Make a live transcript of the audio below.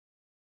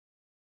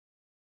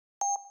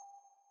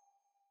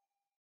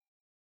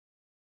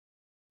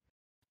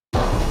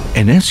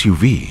An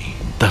SUV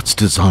that's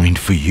designed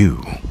for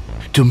you,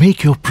 to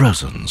make your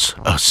presence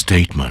a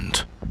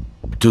statement,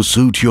 to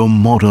suit your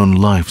modern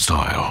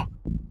lifestyle,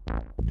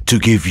 to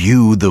give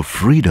you the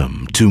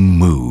freedom to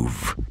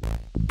move.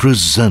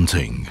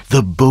 Presenting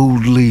the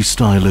boldly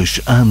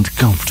stylish and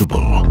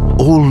comfortable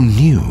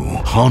all-new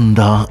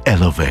Honda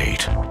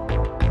Elevate.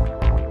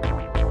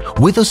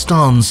 With a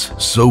stance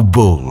so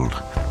bold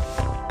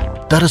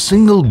that a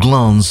single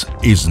glance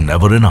is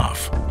never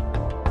enough.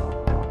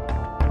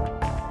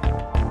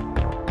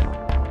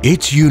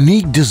 Its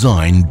unique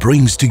design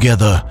brings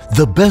together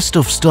the best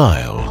of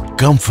style,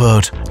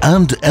 comfort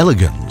and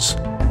elegance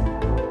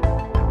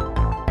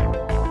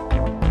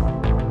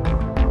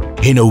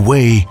in a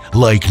way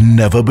like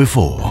never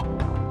before,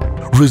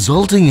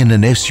 resulting in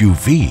an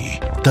SUV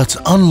that's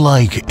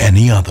unlike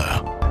any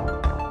other.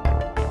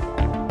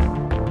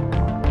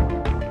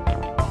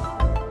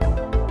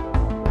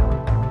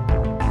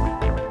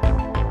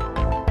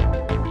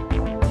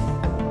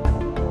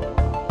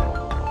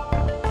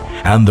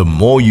 And the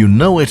more you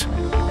know it,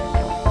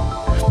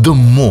 the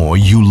more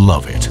you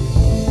love it.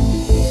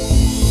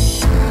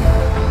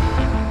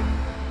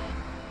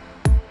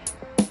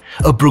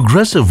 A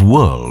progressive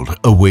world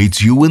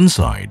awaits you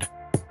inside.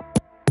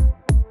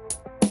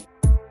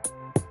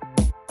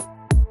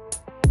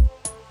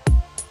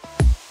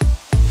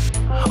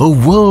 A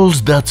world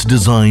that's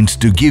designed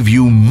to give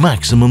you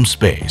maximum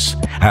space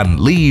and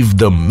leave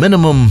the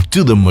minimum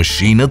to the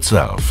machine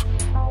itself.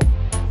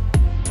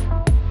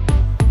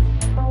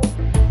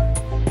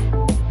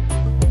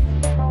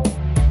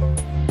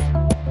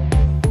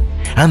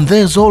 And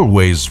there's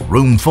always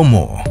room for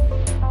more.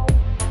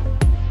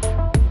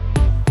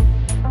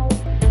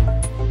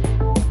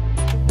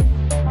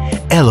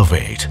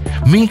 Elevate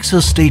makes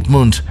a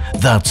statement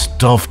that's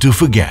tough to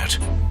forget.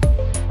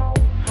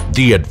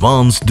 The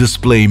advanced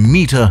display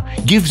meter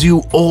gives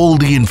you all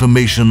the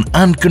information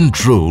and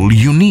control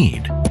you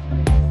need,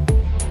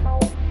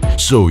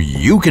 so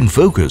you can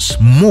focus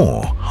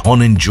more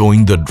on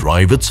enjoying the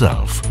drive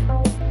itself.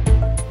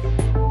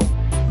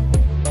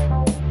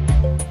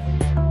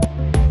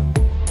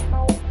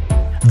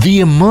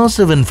 The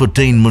immersive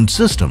infotainment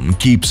system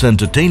keeps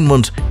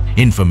entertainment,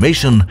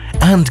 information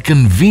and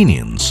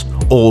convenience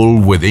all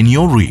within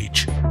your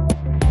reach.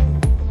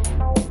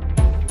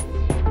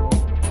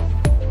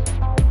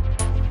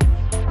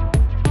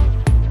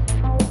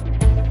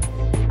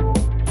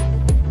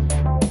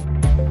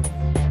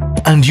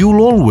 And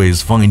you'll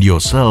always find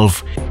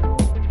yourself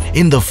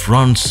in the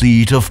front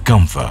seat of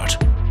comfort.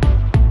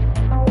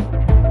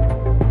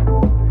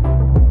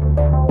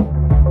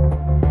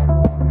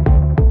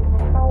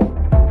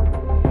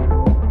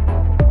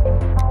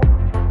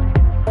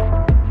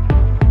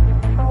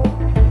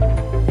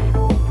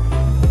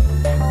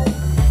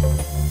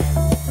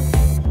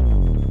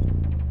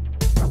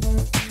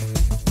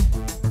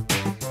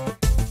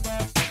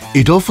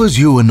 It offers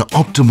you an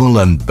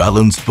optimal and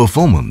balanced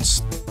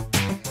performance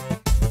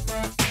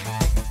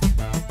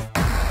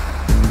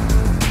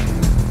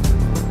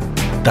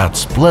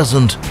that's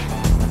pleasant,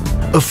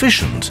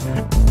 efficient,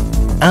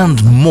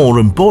 and more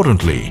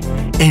importantly,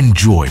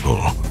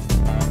 enjoyable.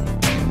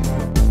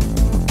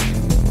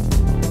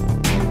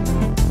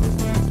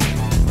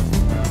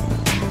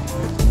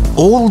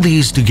 All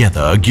these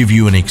together give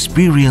you an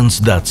experience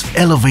that's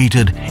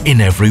elevated in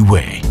every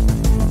way.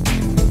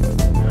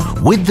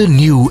 With the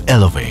new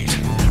Elevate,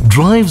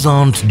 drives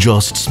aren't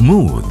just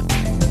smooth,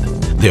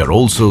 they're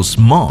also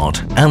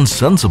smart and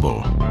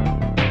sensible.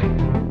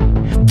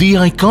 The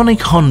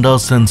iconic Honda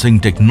sensing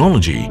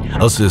technology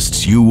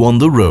assists you on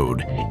the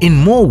road in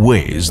more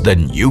ways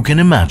than you can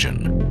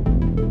imagine.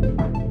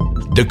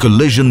 The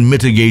collision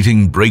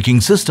mitigating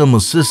braking system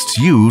assists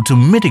you to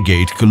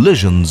mitigate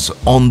collisions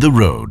on the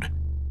road.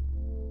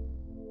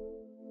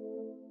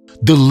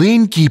 The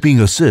lane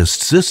keeping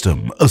assist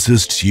system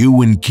assists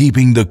you in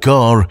keeping the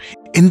car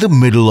in the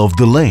middle of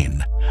the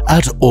lane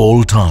at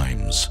all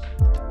times.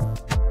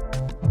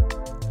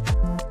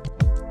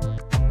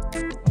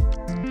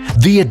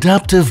 The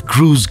adaptive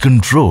cruise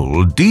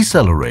control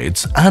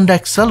decelerates and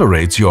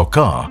accelerates your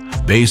car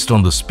based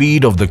on the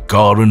speed of the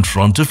car in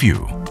front of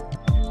you.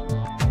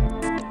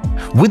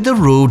 With the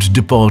road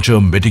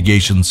departure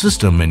mitigation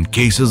system in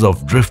cases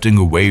of drifting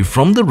away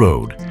from the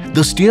road,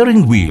 the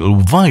steering wheel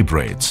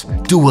vibrates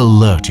to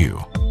alert you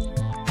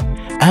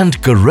and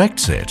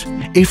corrects it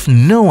if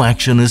no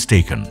action is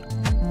taken.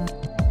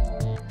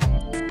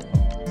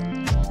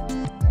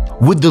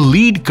 With the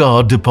lead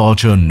car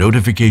departure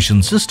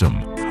notification system,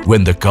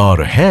 when the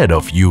car ahead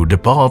of you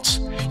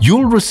departs,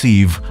 you'll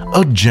receive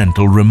a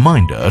gentle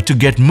reminder to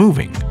get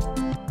moving.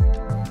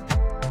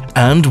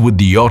 And with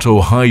the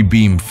auto high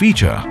beam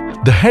feature,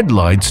 the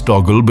headlights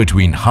toggle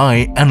between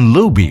high and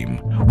low beam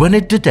when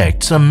it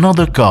detects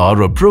another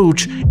car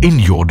approach in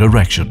your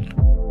direction.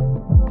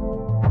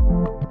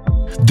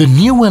 The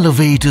new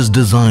Elevate is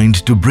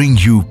designed to bring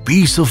you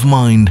peace of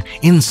mind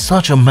in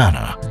such a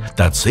manner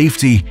that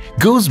safety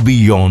goes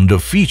beyond a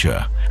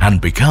feature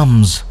and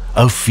becomes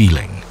a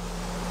feeling.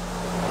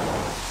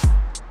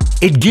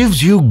 It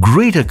gives you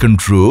greater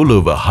control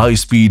over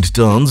high-speed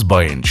turns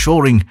by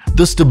ensuring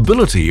the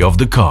stability of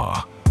the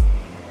car.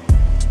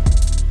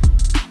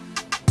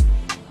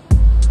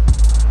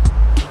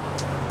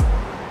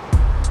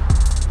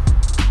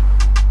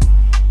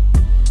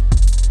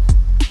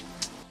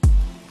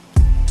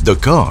 The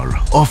car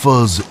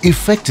offers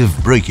effective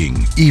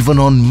braking even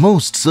on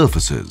most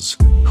surfaces.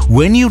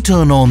 When you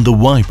turn on the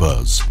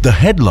wipers, the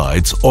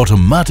headlights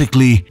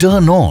automatically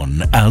turn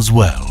on as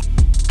well.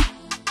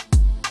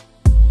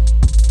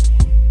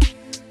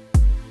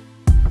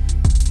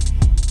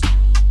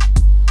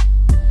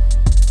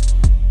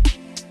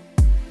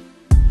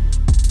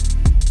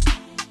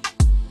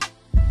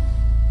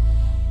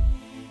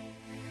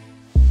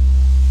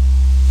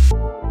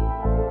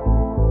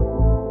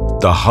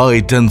 The high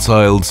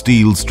tensile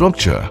steel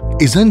structure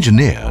is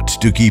engineered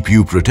to keep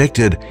you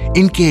protected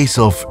in case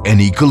of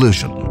any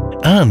collision.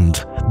 And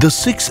the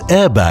 6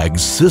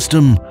 airbags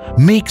system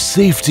makes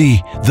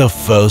safety the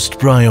first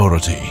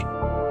priority.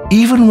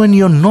 Even when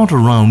you're not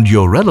around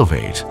your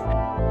Elevate,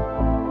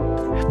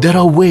 there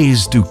are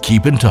ways to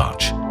keep in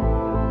touch.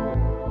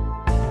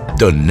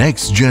 The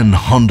next-gen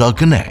Honda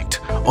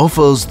Connect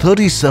offers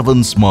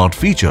 37 smart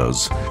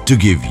features to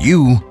give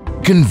you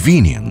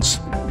convenience,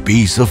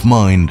 peace of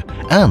mind,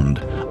 and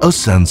a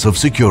sense of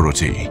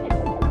security.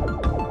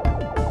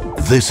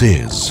 This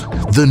is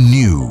the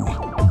new,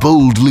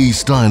 boldly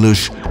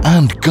stylish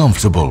and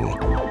comfortable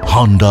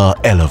Honda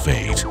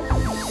Elevate.